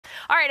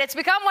All right, it's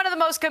become one of the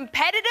most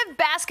competitive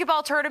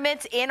basketball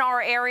tournaments in our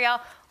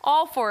area,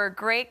 all for a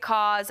great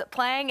cause,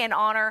 playing in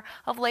honor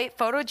of late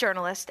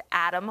photojournalist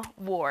Adam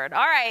Ward.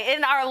 All right,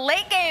 in our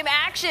late game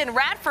action,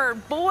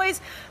 Radford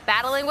boys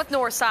battling with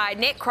Northside.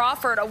 Nick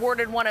Crawford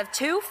awarded one of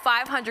two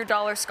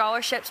 $500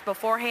 scholarships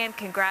beforehand.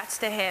 Congrats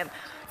to him.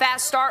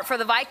 Fast start for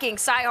the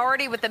Vikings. Cy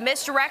Hardy with the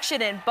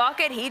misdirection and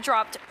bucket. He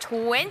dropped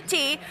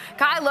 20.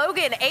 Kai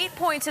Logan, 8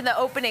 points in the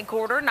opening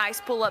quarter. Nice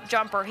pull-up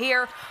jumper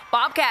here.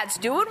 Bobcats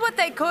doing what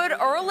they could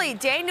early.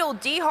 Daniel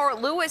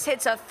DeHart-Lewis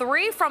hits a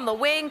three from the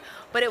wing,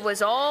 but it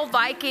was all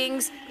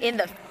Vikings in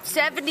the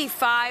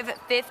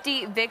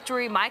 75-50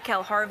 victory.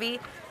 Michael Harvey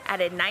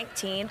added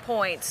 19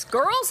 points.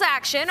 Girls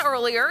action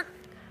earlier.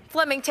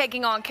 Fleming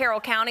taking on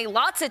Carroll County.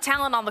 Lots of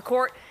talent on the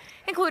court,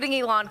 including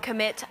Elon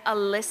commit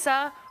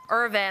Alyssa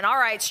Irvin. All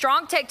right,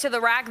 strong take to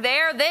the rack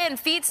there, then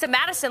feeds to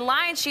Madison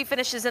Lyons. She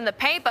finishes in the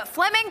paint, but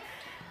Fleming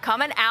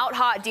coming out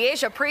hot.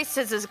 Deasia Priest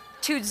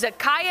to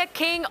Zakiah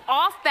King,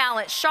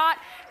 off-balance shot.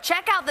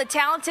 Check out the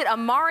talented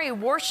Amari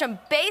Worsham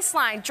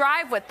baseline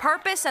drive with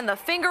purpose and the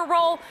finger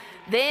roll.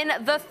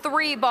 Then the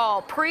three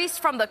ball. Priest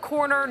from the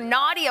corner.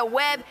 Nadia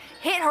Webb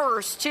hit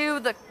hers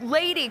too. The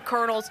Lady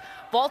Colonels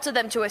vaulted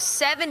them to a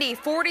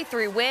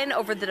 70-43 win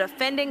over the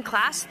defending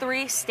Class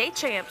 3 state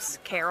champs,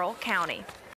 Carroll County.